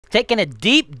taking a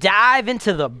deep dive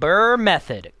into the BRRRR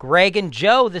method. Greg and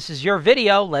Joe, this is your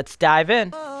video. Let's dive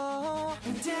in. For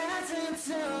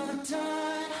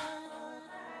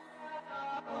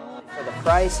the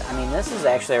price, I mean, this is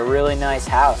actually a really nice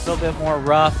house. A little bit more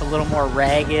rough, a little more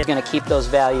ragged. Gonna keep those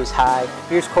values high.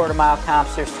 Here's quarter-mile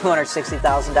comps. There's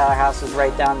 $260,000 houses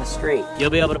right down the street. You'll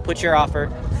be able to put your offer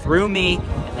through me,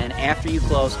 and then after you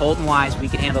close, Holton Wise, we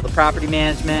can handle the property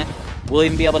management. We'll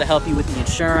even be able to help you with the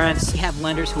insurance. We have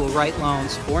lenders who will write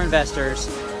loans for investors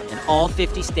in all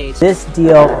 50 states. This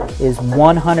deal is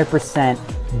 100%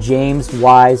 James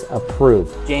Wise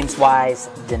approved. James Wise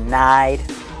denied.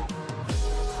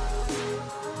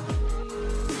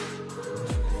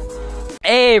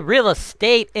 Hey, real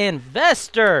estate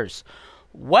investors.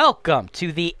 Welcome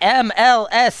to the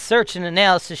MLS Search and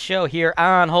Analysis Show here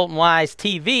on Holton Wise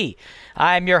TV.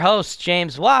 I'm your host,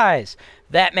 James Wise.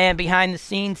 That man behind the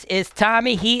scenes is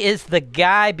Tommy. He is the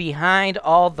guy behind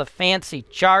all the fancy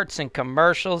charts and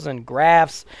commercials and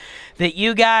graphs that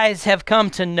you guys have come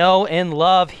to know and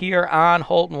love here on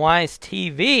Holton Wise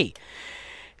TV.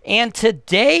 And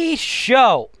today's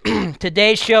show,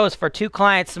 is for two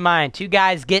clients of mine, two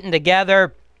guys getting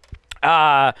together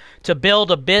to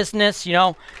build a business, you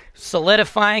know,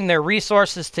 solidifying their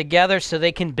resources together so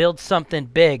they can build something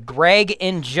big. Greg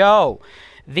and Joe.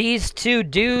 These two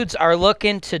dudes are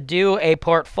looking to do a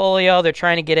portfolio. They're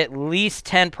trying to get at least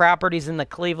 10 properties in the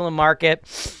Cleveland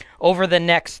market over the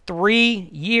next 3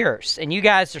 years. And you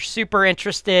guys are super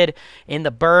interested in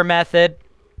the BRRRR method.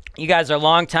 You guys are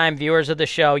longtime viewers of the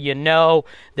show. You know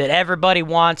that everybody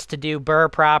wants to do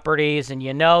BRRRR properties, and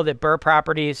you know that BRRRR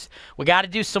properties, we got to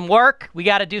do some work. We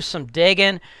got to do some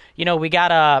digging. You know, we got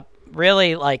to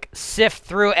really like sift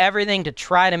through everything to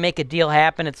try to make a deal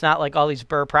happen. It's not like all these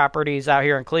BRRRR properties out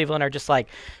here in Cleveland are just like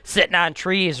sitting on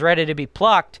trees ready to be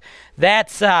plucked.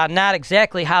 That's not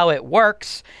exactly how it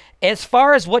works. As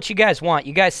far as what you guys want,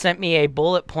 you guys sent me a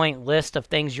bullet point list of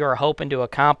things you're hoping to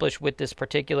accomplish with this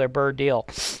particular BRRRR deal.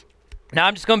 Now,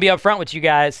 I'm just going to be upfront with you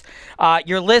guys.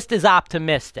 Your list is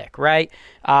optimistic, right?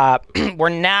 We're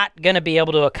not going to be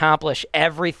able to accomplish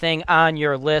everything on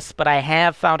your list, but I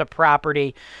have found a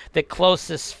property that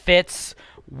closest fits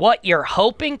what you're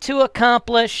hoping to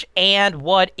accomplish and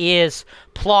what is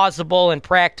plausible and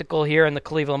practical here in the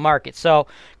Cleveland market. So,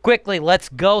 quickly, let's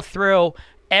go through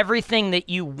everything that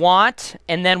you want,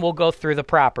 and then we'll go through the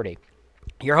property.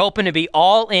 You're hoping to be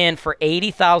all in for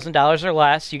 $80,000 or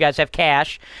less. You guys have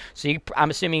cash, so I'm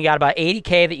assuming you got about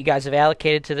 $80K that you guys have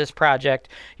allocated to this project.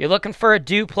 You're looking for a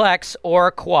duplex or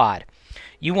a quad.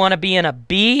 You want to be in a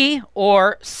B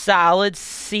or solid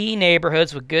C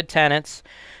neighborhoods with good tenants.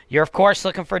 You're, of course,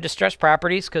 looking for distressed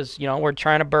properties because, you know, we're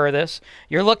trying to BRRRR this.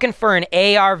 You're looking for an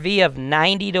ARV of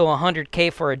 90 to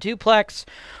 100K for a duplex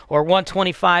or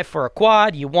 125 for a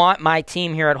quad. You want my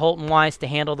team here at Holton Wise to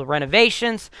handle the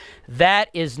renovations. That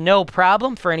is no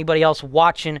problem. For anybody else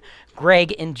watching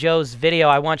Greg and Joe's video,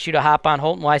 I want you to hop on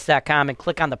HoltonWise.com and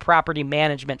click on the Property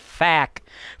Management FAQ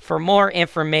for more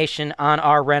information on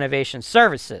our renovation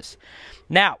services.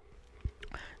 Now,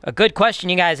 a good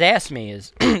question you guys asked me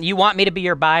is, you want me to be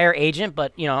your buyer agent,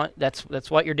 but, you know,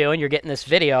 that's what you're doing. You're getting this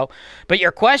video. But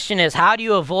your question is, how do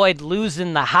you avoid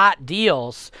losing the hot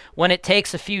deals when it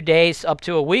takes a few days up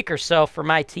to a week or so for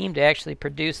my team to actually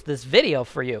produce this video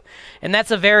for you? And that's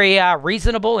a very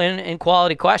reasonable and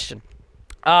quality question.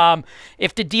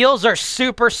 If the deals are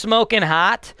super smoking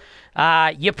hot,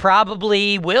 you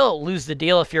probably will lose the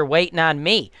deal if you're waiting on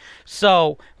me.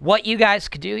 So what you guys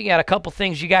could do, you got a couple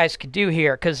things you guys could do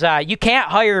here, because you can't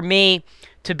hire me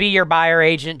to be your buyer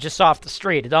agent just off the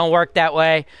street. It don't work that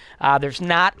way. There's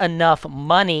not enough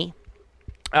money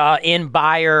in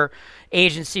buyer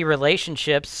agency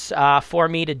relationships for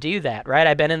me to do that, right?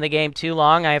 I've been in the game too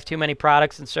long. I have too many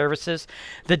products and services.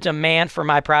 The demand for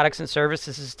my products and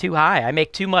services is too high. I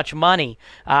make too much money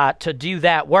to do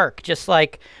that work. Just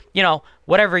like, you know,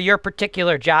 whatever your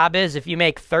particular job is, if you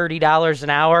make $30 an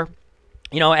hour,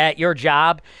 you know, at your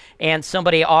job, and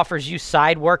somebody offers you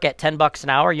side work at $10 an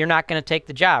hour, you're not going to take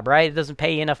the job, right? It doesn't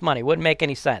pay you enough money. Wouldn't make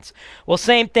any sense. Well,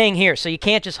 same thing here. So you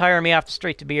can't just hire me off the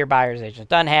street to be your buyer's agent. It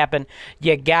doesn't happen.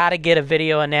 You got to get a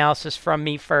video analysis from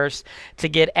me first to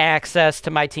get access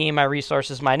to my team, my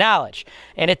resources, my knowledge.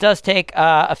 And it does take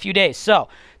a few days. So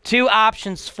two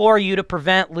options for you to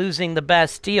prevent losing the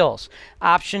best deals.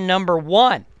 Option number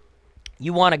one,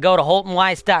 you want to go to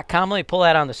HoltonWise.com. Let me pull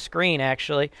that on the screen,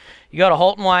 actually. You go to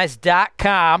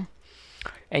HoltonWise.com,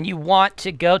 and you want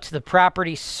to go to the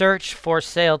Property Search for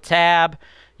Sale tab.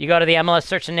 You go to the MLS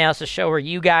Search and Analysis Show where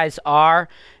you guys are,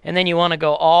 and then you want to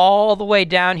go all the way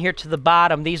down here to the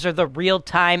bottom. These are the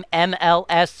real-time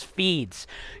MLS feeds.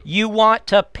 You want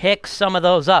to pick some of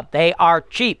those up. They are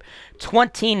cheap,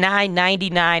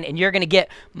 $29.99, and you're going to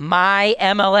get my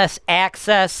MLS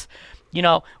access, you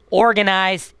know,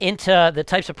 organized into the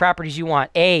types of properties you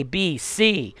want: A, B,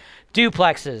 C,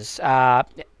 duplexes,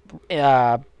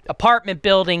 apartment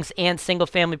buildings, and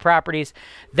single-family properties.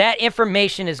 That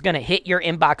information is going to hit your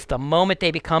inbox the moment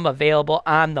they become available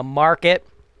on the market,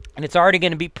 and it's already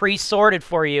going to be pre-sorted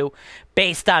for you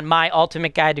based on my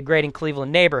Ultimate Guide to Grading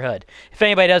Cleveland Neighborhood. If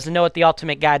anybody doesn't know what the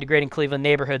Ultimate Guide to Grading Cleveland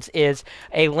Neighborhoods is,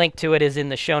 a link to it is in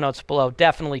the show notes below.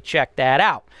 Definitely check that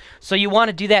out. So you want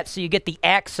to do that so you get the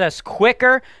access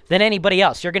quicker than anybody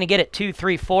else. You're going to get it 2,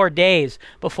 3, 4 days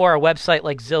before a website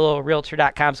like Zillow or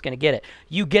Realtor.com is going to get it.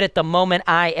 You get it the moment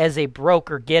I, as a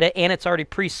broker, get it, and it's already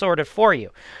pre-sorted for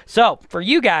you. So for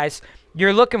you guys,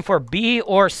 you're looking for B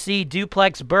or C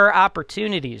duplex BRRRR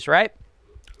opportunities, right?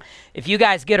 If you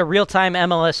guys get a real-time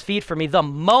MLS feed for me, the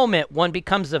moment one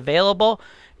becomes available,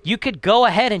 you could go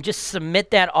ahead and just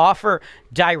submit that offer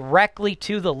directly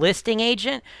to the listing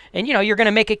agent. And, you know, you're going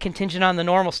to make it contingent on the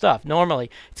normal stuff.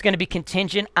 Normally, it's going to be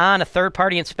contingent on a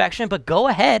third-party inspection, but go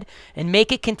ahead and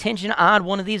make it contingent on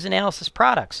one of these analysis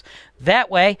products. That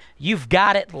way, you've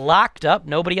got it locked up.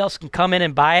 Nobody else can come in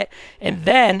and buy it. And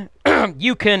then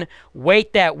you can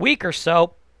wait that week or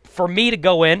so for me to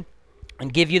go in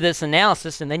and give you this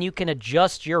analysis, and then you can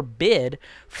adjust your bid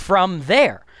from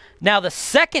there. Now, the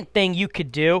second thing you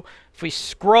could do, if we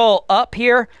scroll up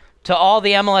here to all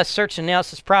the MLS search and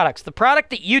analysis products, the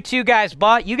product that you guys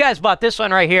bought this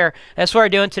one right here. That's what we're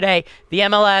doing today, the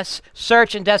MLS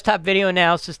search and desktop video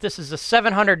analysis. This is a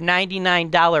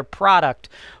 $799 product.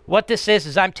 What this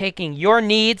is I'm taking your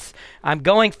needs, I'm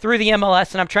going through the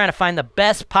MLS, and I'm trying to find the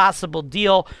best possible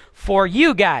deal for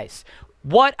you guys.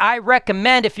 What I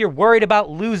recommend, if you're worried about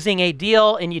losing a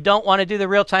deal and you don't want to do the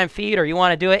real-time feed, or you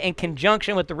want to do it in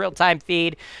conjunction with the real-time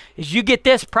feed, is you get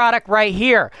this product right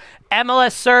here,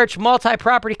 MLS Search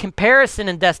Multi-Property Comparison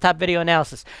and Desktop Video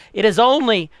Analysis. It is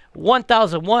only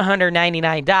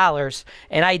 $1,199,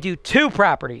 and I do 2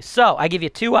 properties. So I give you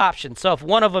 2 options. So if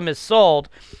one of them is sold,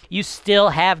 you still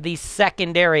have the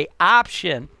secondary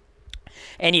option,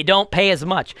 and you don't pay as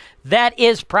much. That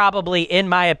is probably, in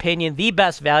my opinion, the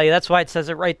best value. That's why it says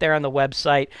it right there on the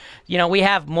website. You know, we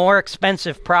have more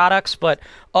expensive products, but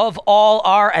of all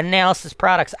our analysis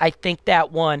products, I think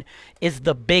that one is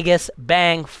the biggest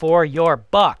bang for your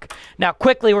buck. Now,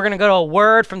 quickly, we're going to go to a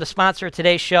word from the sponsor of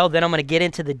today's show. Then I'm going to get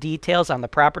into the details on the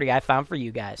property I found for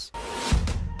you guys.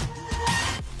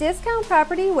 Discount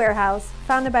Property Warehouse,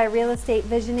 founded by real estate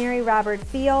visionary Robert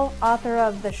Fiel, author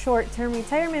of the Short-Term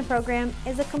Retirement Program,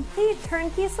 is a complete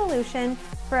turnkey solution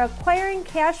for acquiring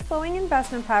cash-flowing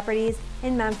investment properties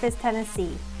in Memphis,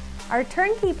 Tennessee. Our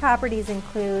turnkey properties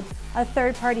include a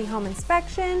third-party home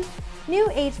inspection, new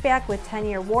HVAC with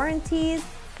 10-year warranties,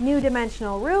 new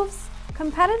dimensional roofs,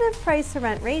 competitive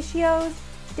price-to-rent ratios,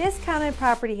 discounted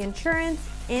property insurance,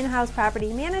 in-house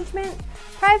property management,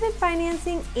 private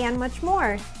financing, and much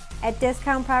more. At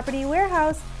Discount Property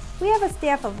Warehouse, we have a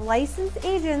staff of licensed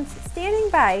agents standing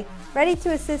by, ready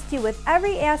to assist you with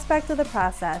every aspect of the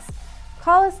process.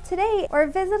 Call us today or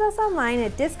visit us online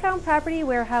at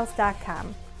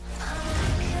discountpropertywarehouse.com.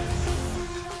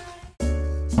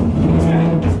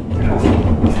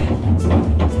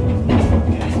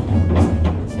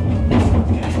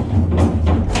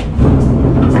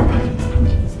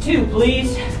 Two,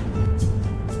 please.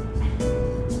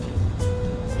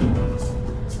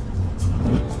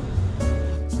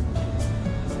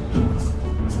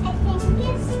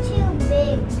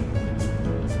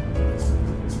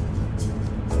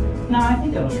 No, I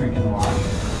think it'll shrink in the lot.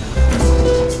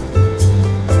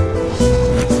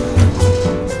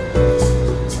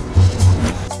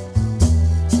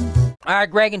 All right,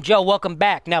 Greg and Joe, welcome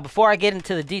back. Now, before I get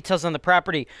into the details on the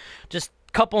property, just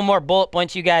a couple more bullet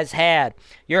points you guys had.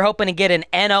 You're hoping to get an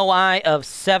NOI of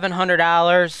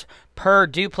 $700 per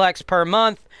duplex per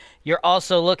month. You're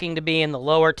also looking to be in the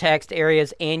lower taxed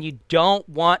areas, and you don't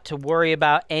want to worry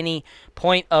about any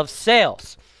point of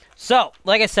sales. So,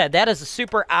 like I said, that is a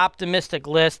super optimistic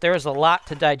list. There is a lot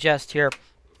to digest here.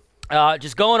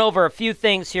 Just going over a few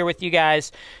things here with you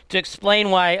guys to explain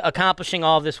why accomplishing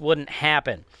all of this wouldn't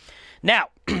happen. Now,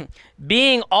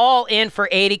 being all in for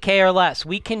 80K or less,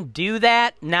 we can do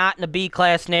that, not in a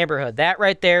B-class neighborhood. That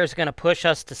right there is going to push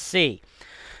us to C.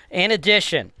 In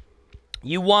addition,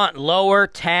 you want lower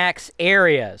tax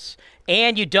areas,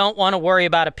 and you don't want to worry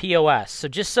about a POS. So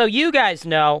just so you guys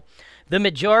know, the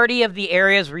majority of the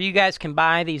areas where you guys can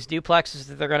buy these duplexes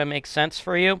that they're going to make sense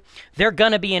for you, they're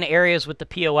going to be in areas with the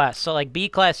POS. So like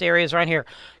B-class areas around here,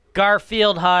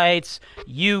 Garfield Heights,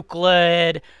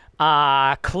 Euclid,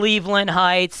 Cleveland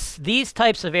Heights. These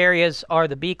types of areas are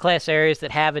the B-class areas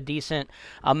that have a decent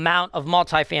amount of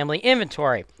multifamily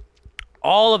inventory.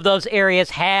 All of those areas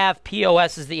have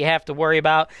POSs that you have to worry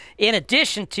about. In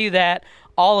addition to that,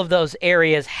 all of those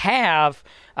areas have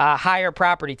higher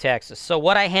property taxes. So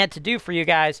what I had to do for you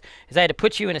guys is I had to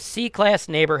put you in a C-class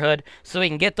neighborhood so we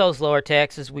can get those lower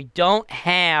taxes. We don't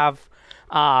have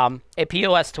a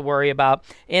POS to worry about.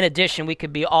 In addition, we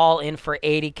could be all in for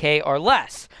 $80K or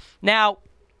less. Now,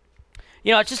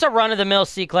 you know, it's just a run-of-the-mill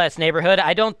C-class neighborhood.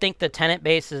 I don't think the tenant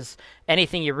base is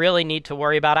anything you really need to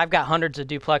worry about. I've got hundreds of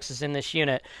duplexes in this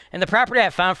unit. And the property I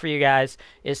found for you guys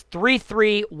is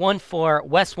 3314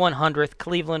 West 100th,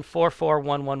 Cleveland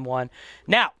 44111.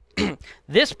 Now,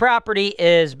 this property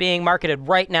is being marketed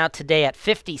right now today at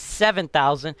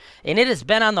 $57,000, and it has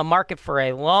been on the market for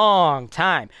a long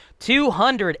time.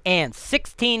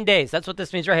 216 days. That's what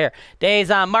this means right here.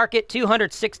 Days on market,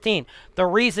 216. The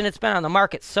reason it's been on the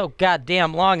market so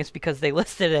goddamn long is because they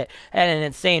listed it at an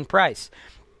insane price.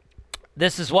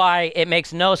 This is why it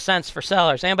makes no sense for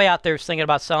sellers. Anybody out there who's thinking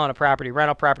about selling a property,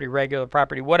 rental property, regular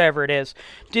property, whatever it is,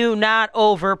 do not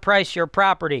overprice your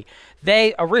property.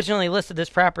 They originally listed this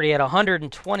property at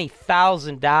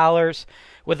 $120,000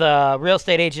 with a real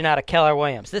estate agent out of Keller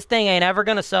Williams. This thing ain't ever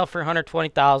going to sell for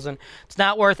 $120,000. It's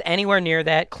not worth anywhere near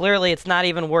that. Clearly, it's not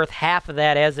even worth half of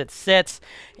that as it sits.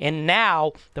 And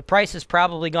now the price has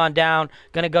probably gone down,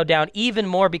 going to go down even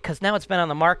more because now it's been on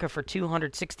the market for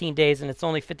 216 days and it's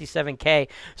only $57K.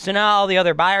 So now all the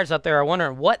other buyers out there are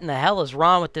wondering what in the hell is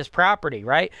wrong with this property,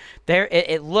 right?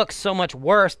 It looks so much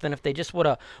worse than if they just would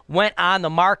have went on the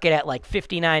market at like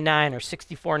 $59.9 or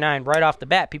 $64.9 right off the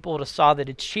bat. People would have saw that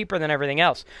it's cheaper than everything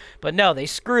else. But no, they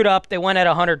screwed up. They went at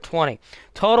 120.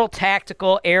 Total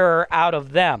tactical error out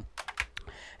of them.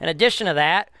 In addition to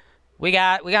that, we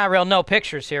got real no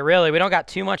pictures here, really. We don't got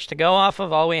too much to go off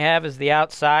of. All we have is the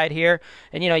outside here.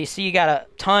 And, you know, you see you got a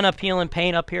ton of peel and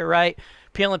paint up here, right?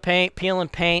 Peel and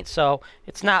paint. So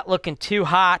it's not looking too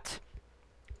hot.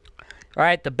 All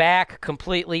right, the back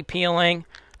completely peeling.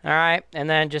 All right, and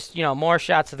then just, you know, more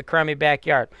shots of the crummy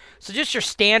backyard. So just your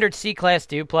standard C-class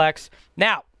duplex.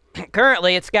 Now,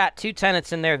 currently, it's got two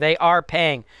tenants in there. They are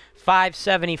paying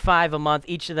 $575 a month,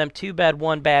 each of them 2-bed,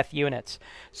 1-bath units.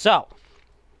 So,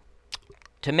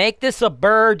 to make this a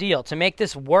BRRRR deal, to make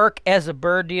this work as a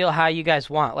BRRRR deal how you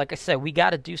guys want, like I said, we got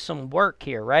to do some work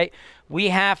here, right? We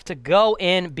have to go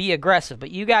in, be aggressive. But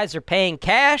you guys are paying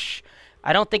cash.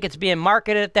 I don't think it's being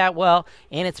marketed that well,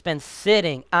 and it's been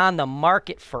sitting on the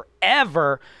market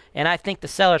forever. And I think the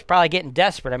seller's probably getting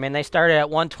desperate. I mean, they started at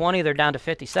 120, they're down to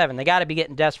 57. They got to be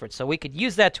getting desperate. So we could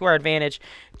use that to our advantage,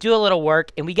 do a little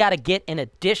work, and we got to get an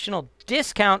additional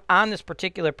discount on this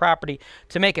particular property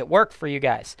to make it work for you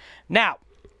guys. Now,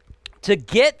 to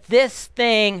get this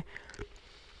thing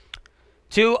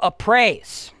to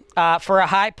appraise for a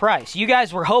high price, you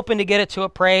guys were hoping to get it to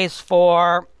appraise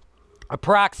for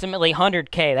approximately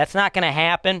 100K. That's not going to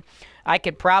happen. I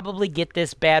could probably get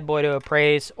this bad boy to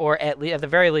appraise, or at the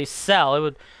very least sell.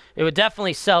 It would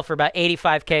definitely sell for about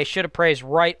 85K. Should appraise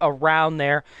right around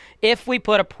there if we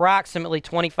put approximately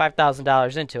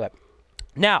 $25,000 into it.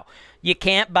 Now, you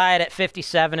can't buy it at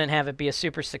 57 and have it be a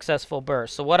super successful BRRRR.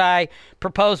 So what I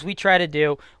propose we try to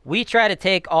do, we try to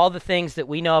take all the things that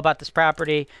we know about this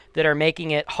property that are making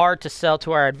it hard to sell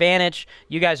to our advantage.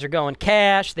 You guys are going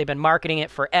cash. They've been marketing it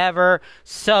forever.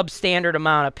 Substandard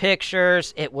amount of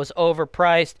pictures. It was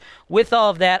overpriced. With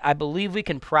all of that, I believe we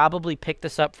can probably pick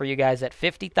this up for you guys at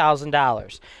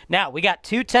 $50,000. Now, we got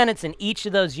two tenants in each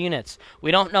of those units. We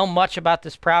don't know much about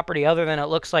this property other than it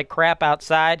looks like crap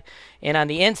outside. And on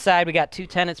the inside, we got two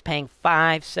tenants paying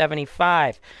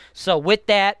 $575. So with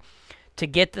that, to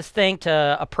get this thing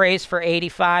to appraise for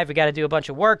 85, we got to do a bunch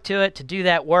of work to it. To do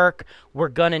that work, we're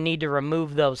going to need to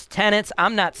remove those tenants.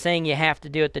 I'm not saying you have to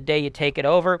do it the day you take it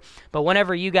over, but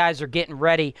whenever you guys are getting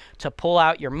ready to pull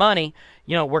out your money,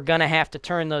 you know, we're going to have to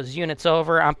turn those units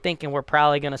over. I'm thinking we're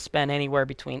probably going to spend anywhere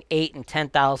between $8,000 and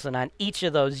 $10,000 on each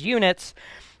of those units.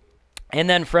 And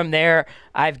then from there,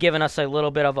 I've given us a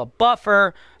little bit of a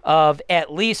buffer of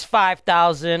at least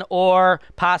 $5,000 or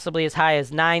possibly as high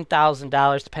as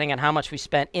 $9,000, depending on how much we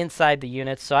spent inside the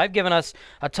units. So I've given us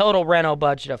a total reno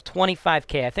budget of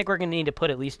 $25K. I think we're going to need to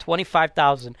put at least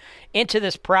 $25,000 into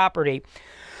this property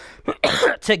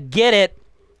to get it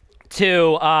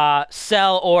to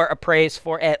sell or appraise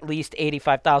for at least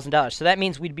 $85,000. So that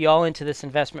means we'd be all into this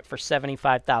investment for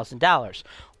 $75,000.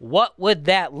 What would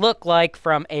that look like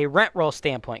from a rent roll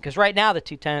standpoint? Because right now the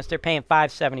two tenants, they're paying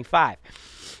 $575.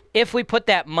 If we put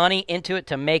that money into it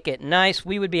to make it nice,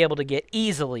 we would be able to get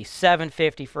easily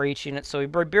 $750 for each unit. So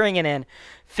we're bringing in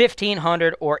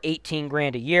 $1,500 or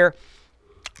 $18,000 a year.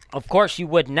 Of course, you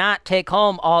would not take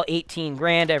home all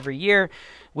 $18,000 every year.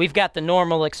 We've got the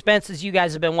normal expenses. You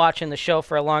guys have been watching the show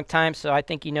for a long time, so I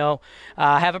think you know,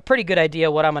 have a pretty good idea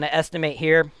what I'm going to estimate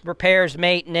here. Repairs,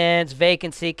 maintenance,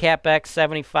 vacancy, CapEx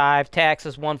 75,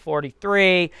 taxes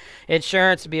 143,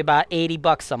 insurance would be about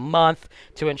 $80 a month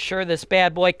to insure this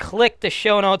bad boy. Click the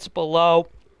show notes below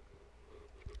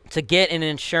to get an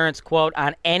insurance quote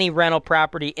on any rental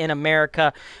property in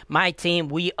America. My team,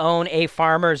 we own a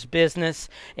farmer's business,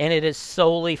 and it is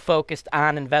solely focused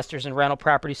on investors in rental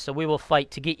properties, so we will fight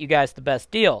to get you guys the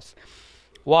best deals.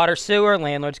 Water, sewer,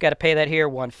 landlord's got to pay that here,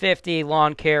 $150.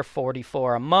 Lawn care,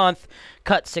 $44 a month.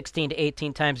 Cut 16 to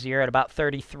 18 times a year at about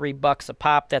 $33 a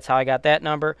pop. That's how I got that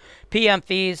number. PM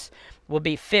fees will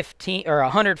be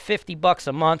 $150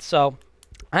 a month, so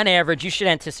on average, you should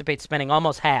anticipate spending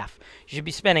almost half. You should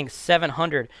be spending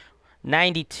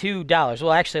 $792.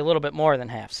 Well, actually, a little bit more than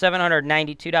half.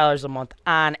 $792 a month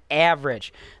on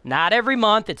average. Not every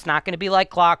month. It's not going to be like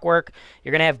clockwork.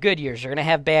 You're going to have good years. You're going to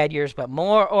have bad years. But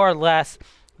more or less,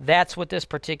 that's what this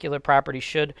particular property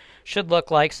should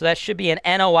look like. So that should be an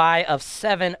NOI of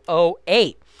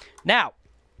 708. Now,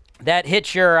 that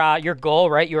hits your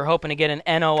goal, right? You were hoping to get an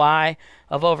NOI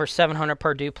of over $700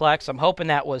 per duplex. I'm hoping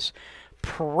that was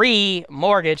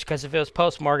pre-mortgage, because if it was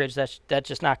post-mortgage, that's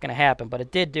just not going to happen. But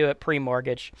it did do it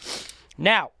pre-mortgage.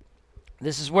 Now,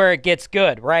 this is where it gets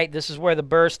good, right? This is where the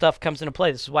BRRRR stuff comes into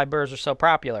play. This is why BRRRRs are so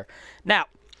popular. Now,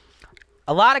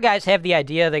 a lot of guys have the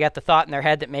idea, they got the thought in their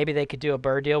head that maybe they could do a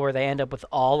BRRRR deal where they end up with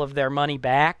all of their money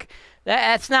back.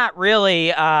 That's not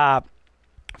really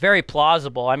very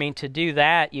plausible. I mean, to do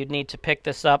that, you'd need to pick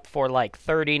this up for like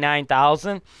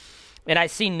 $39,000, and I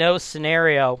see no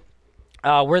scenario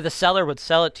where the seller would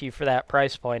sell it to you for that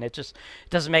price point. It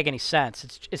doesn't make any sense.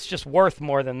 It's just worth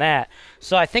more than that.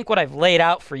 So I think what I've laid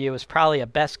out for you is probably a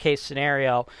best case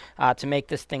scenario to make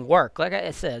this thing work. Like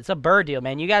I said, it's a BRRRR deal,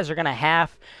 man. You guys are going to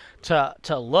have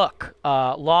to look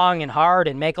long and hard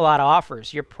and make a lot of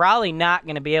offers. You're probably not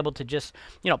going to be able to just,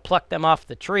 pluck them off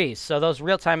the trees. So those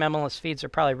real-time MLS feeds are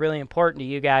probably really important to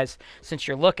you guys since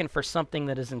you're looking for something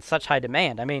that is in such high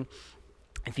demand. I mean,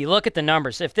 if you look at the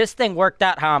numbers, if this thing worked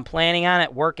out how I'm planning on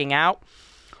it working out,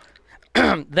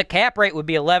 the cap rate would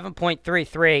be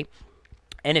 11.33.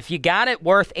 And if you got it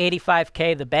worth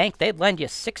 $85K, the bank, they'd lend you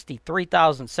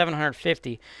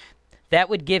 $63,750. That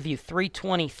would give you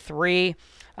 $323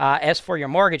 as for your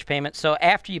mortgage payment. So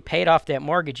after you paid off that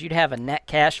mortgage, you'd have a net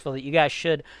cash flow that you guys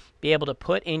should be able to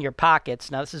put in your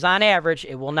pockets. Now, this is on average.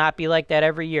 It will not be like that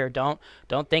every year. Don't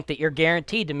think that you're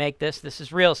guaranteed to make this. This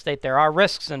is real estate. There are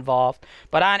risks involved.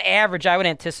 But on average, I would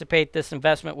anticipate this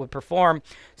investment would perform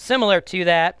similar to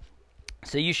that.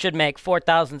 So you should make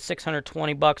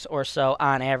 $4,620 or so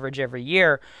on average every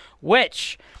year,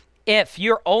 which if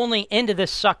you're only into this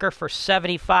sucker for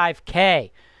 $75K,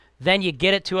 then you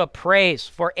get it to appraise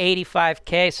for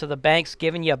 $85K. So the bank's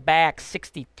giving you back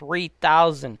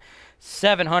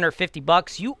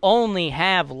 $63,750. You only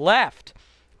have left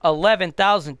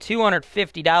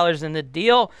 $11,250 in the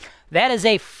deal. That is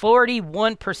a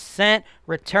 41%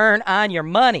 return on your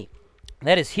money.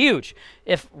 That is huge.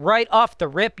 If right off the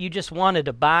rip you just wanted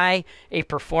to buy a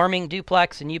performing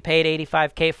duplex and you paid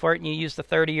 $85K for it and you used the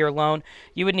 30-year loan,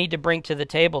 you would need to bring to the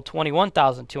table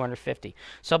 $21,250.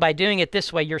 So by doing it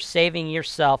this way, you're saving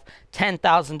yourself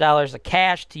 $10,000 of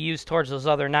cash to use towards those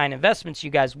other 9 investments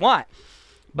you guys want.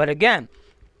 But again,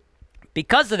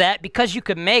 because of that, because you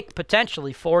could make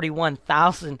potentially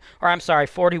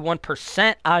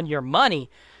 41% on your money,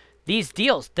 these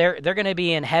deals, they're going to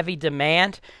be in heavy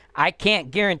demand. I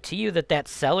can't guarantee you that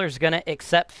seller's going to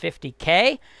accept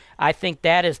 $50K. I think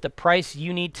that is the price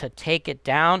you need to take it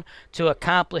down to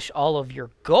accomplish all of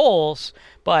your goals.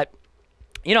 But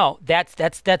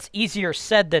that's easier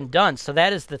said than done. So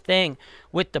that is the thing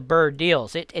with the BRRRR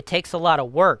deals. It takes a lot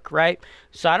of work, right?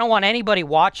 So I don't want anybody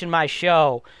watching my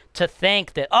show to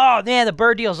think that, oh, man, the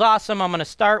BRRRR deal's awesome. I'm going to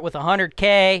start with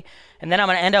 $100K, and then I'm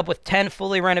going to end up with 10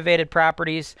 fully renovated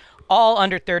properties, all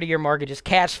under 30-year mortgages,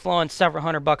 cash flowing several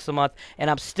 $100 a month, and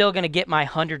I'm still going to get my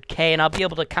 $100K, and I'll be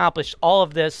able to accomplish all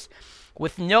of this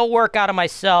with no work out of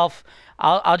myself.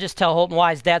 I'll just tell Holton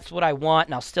Wise that's what I want,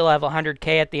 and I'll still have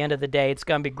 $100K at the end of the day. It's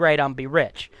going to be great. I'm going to be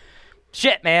rich.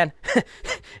 Shit, man.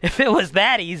 If it was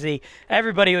that easy,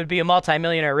 everybody would be a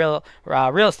multimillionaire real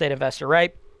estate investor,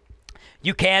 right?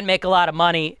 you can make a lot of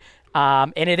money.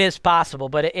 And it is possible,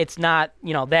 but it's not,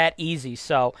 that easy.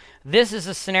 So this is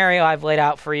a scenario I've laid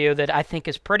out for you that I think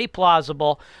is pretty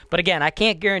plausible. But again, I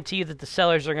can't guarantee you that the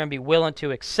sellers are going to be willing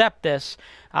to accept this.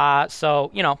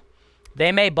 So,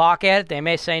 they may balk at it. They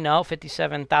may say no.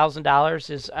 $57,000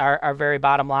 is our very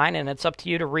bottom line, and it's up to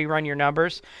you to rerun your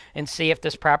numbers and see if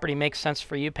this property makes sense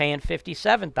for you paying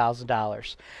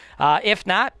 $57,000. If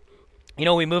not,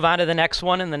 we move on to the next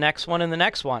one and the next one and the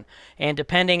next one. And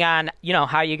depending on,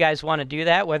 how you guys want to do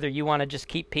that, whether you want to just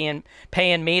keep paying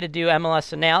me to do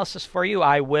MLS analysis for you,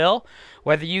 I will.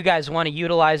 Whether you guys want to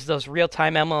utilize those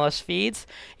real-time MLS feeds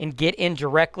and get in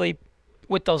directly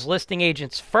with those listing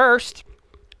agents first.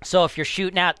 So if you're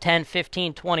shooting out 10,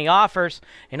 15, 20 offers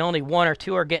and only 1 or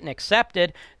 2 are getting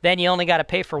accepted, then you only got to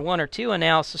pay for 1 or 2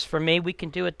 analysis from me. We can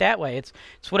do it that way. It's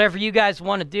whatever you guys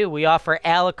want to do. We offer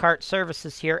a la carte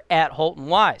services here at Holton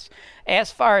Wise.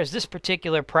 As far as this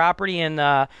particular property and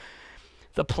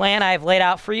the plan I've laid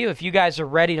out for you, if you guys are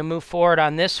ready to move forward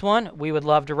on this one, we would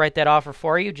love to write that offer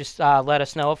for you. Just let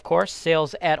us know, of course,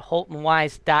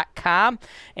 sales@holtonwise.com,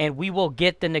 and we will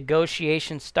get the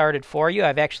negotiation started for you.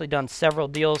 I've actually done several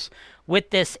deals with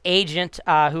this agent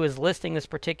who is listing this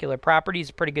particular property.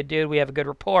 He's a pretty good dude. We have a good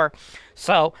rapport.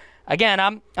 So, again,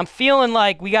 I'm feeling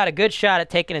like we got a good shot at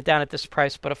taking it down at this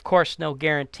price, but of course, no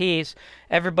guarantees.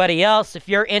 Everybody else, if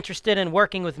you're interested in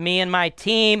working with me and my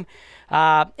team,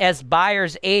 as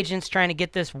buyers, agents trying to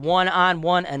get this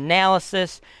one-on-one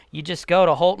analysis, you just go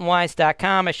to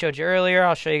holtonwise.com. I showed you earlier.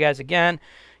 I'll show you guys again.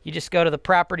 You just go to the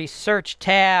property search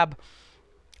tab,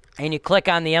 and you click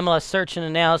on the MLS Search and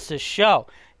Analysis show.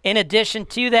 In addition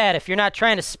to that, if you're not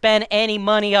trying to spend any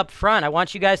money up front, I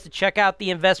want you guys to check out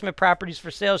the Investment Properties for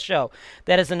Sale show.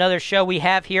 That is another show we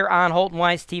have here on Holton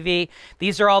Wise TV.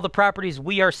 These are all the properties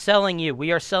we are selling you.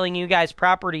 We are selling you guys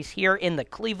properties here in the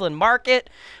Cleveland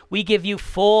market. We give you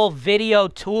full video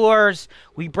tours.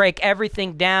 We break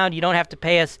everything down. You don't have to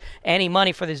pay us any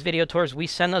money for these video tours. We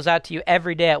send those out to you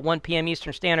every day at 1 p.m.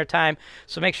 Eastern Standard Time.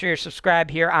 So make sure you're subscribed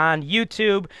here on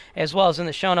YouTube, as well as in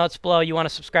the show notes below. You want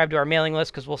to subscribe to our mailing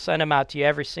list because we'll send them out to you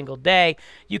every single day.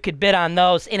 You could bid on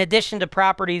those. In addition to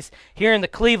properties here in the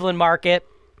Cleveland market,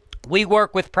 we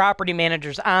work with property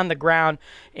managers on the ground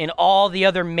in all the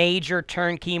other major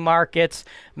turnkey markets: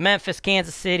 Memphis,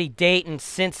 Kansas City, Dayton,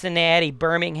 Cincinnati,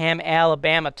 Birmingham,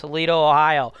 Alabama, Toledo,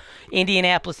 Ohio,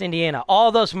 Indianapolis, Indiana.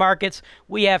 All those markets,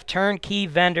 we have turnkey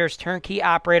vendors, turnkey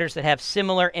operators that have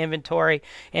similar inventory.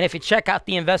 And if you check out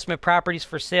the Investment Properties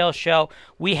for Sale show,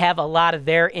 we have a lot of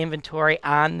their inventory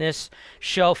on this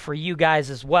show for you guys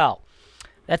as well.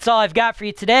 That's all I've got for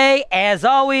you today. As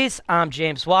always, I'm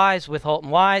James Wise with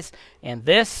Holton Wise, and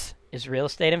this is Real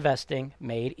Estate Investing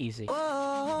Made Easy.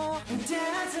 For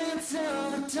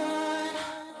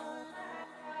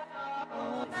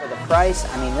the price,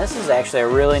 this is actually a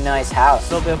really nice house.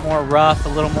 A little bit more rough, a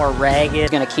little more ragged.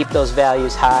 It's going to keep those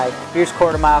values high. Here's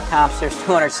quarter-mile comps. There's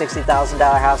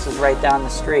 $260,000 houses right down the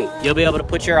street. You'll be able to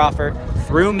put your offer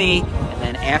through me, and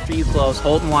then after you close,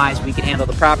 Holton Wise, we can handle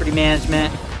the property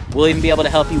management. We'll even be able to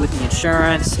help you with the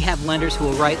insurance. We have lenders who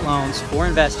will write loans for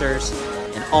investors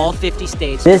in all 50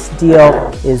 states. This deal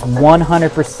is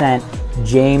 100%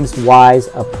 James Wise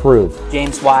approved.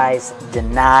 James Wise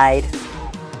denied.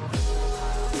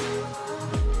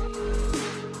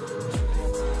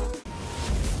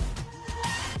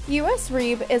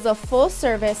 BRRRR is a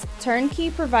full-service,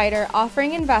 turnkey provider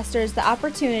offering investors the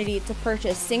opportunity to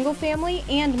purchase single-family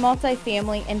and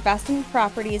multifamily investment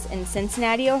properties in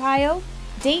Cincinnati, Ohio,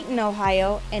 Dayton,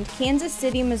 Ohio, and Kansas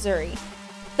City, Missouri.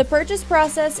 The purchase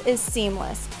process is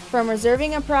seamless, from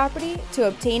reserving a property to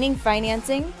obtaining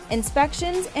financing,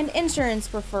 inspections, and insurance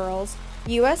referrals.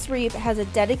 BRRRR has a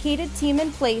dedicated team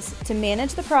in place to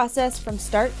manage the process from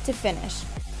start to finish.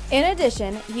 In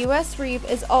addition, BRRRR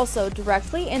is also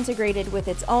directly integrated with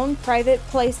its own private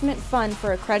placement fund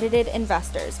for accredited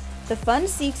investors. The fund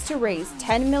seeks to raise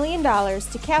 $10 million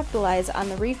to capitalize on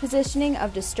the repositioning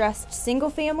of distressed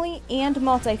single-family and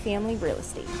multifamily real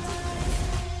estate.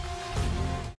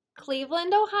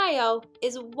 Cleveland, Ohio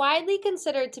is widely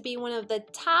considered to be one of the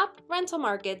top rental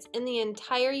markets in the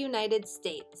entire United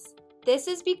States. This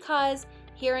is because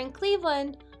here in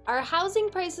Cleveland, our housing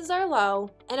prices are low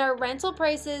and our rental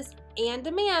prices and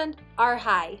demand are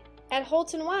high. At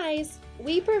Holton Wise,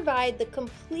 we provide the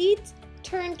complete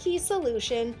turnkey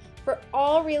solution for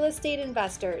all real estate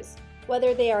investors,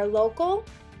 whether they are local,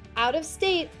 out of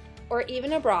state, or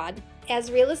even abroad.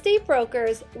 As real estate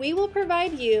brokers, we will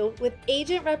provide you with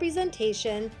agent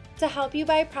representation to help you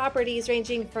buy properties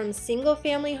ranging from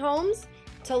single-family homes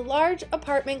to large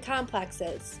apartment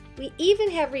complexes. We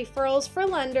even have referrals for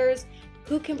lenders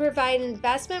who can provide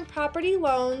investment property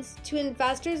loans to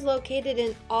investors located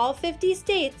in all 50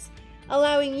 states,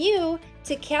 allowing you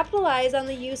to capitalize on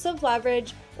the use of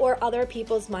leverage or other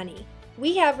people's money.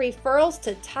 We have referrals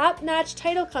to top-notch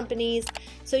title companies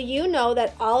so you know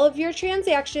that all of your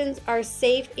transactions are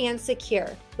safe and secure,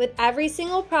 with every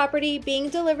single property being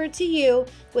delivered to you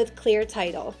with clear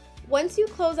title. Once you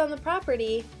close on the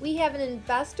property, we have an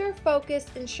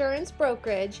investor-focused insurance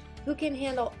brokerage who can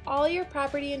handle all your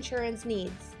property insurance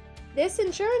needs. This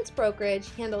insurance brokerage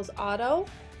handles auto,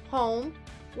 home,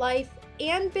 life,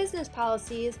 and business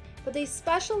policies, but they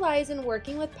specialize in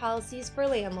working with policies for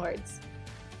landlords.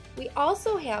 We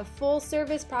also have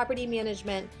full-service property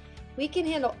management. We can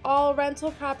handle all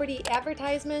rental property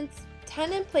advertisements,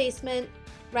 tenant placement,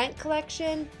 rent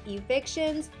collection,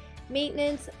 evictions,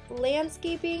 maintenance,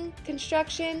 landscaping,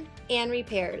 construction, and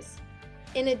repairs.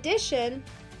 In addition,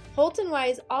 Holton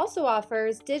Wise also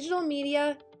offers digital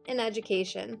media and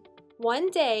education. One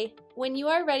day, when you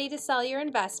are ready to sell your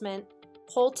investment,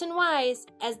 Holton Wise,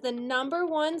 as the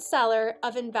 #1 seller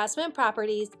of investment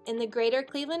properties in the greater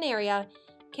Cleveland area,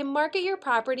 can market your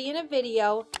property in a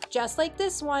video just like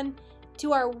this one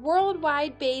to our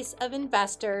worldwide base of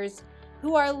investors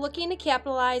who are looking to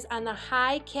capitalize on the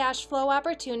high cash flow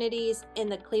opportunities in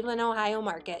the Cleveland, Ohio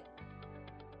market.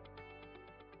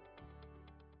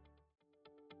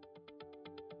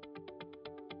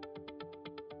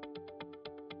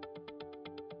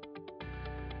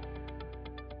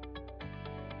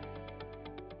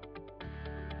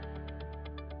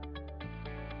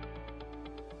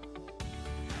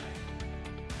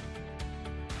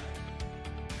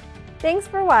 Thanks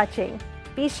for watching.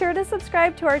 Be sure to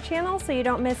subscribe to our channel so you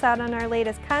don't miss out on our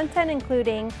latest content,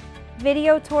 including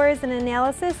video tours and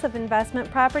analysis of investment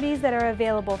properties that are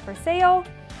available for sale,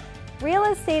 real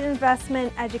estate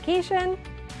investment education,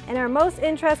 and our most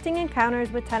interesting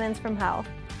encounters with tenants from hell.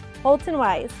 Holton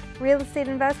Wise, real estate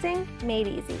investing made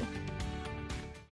easy.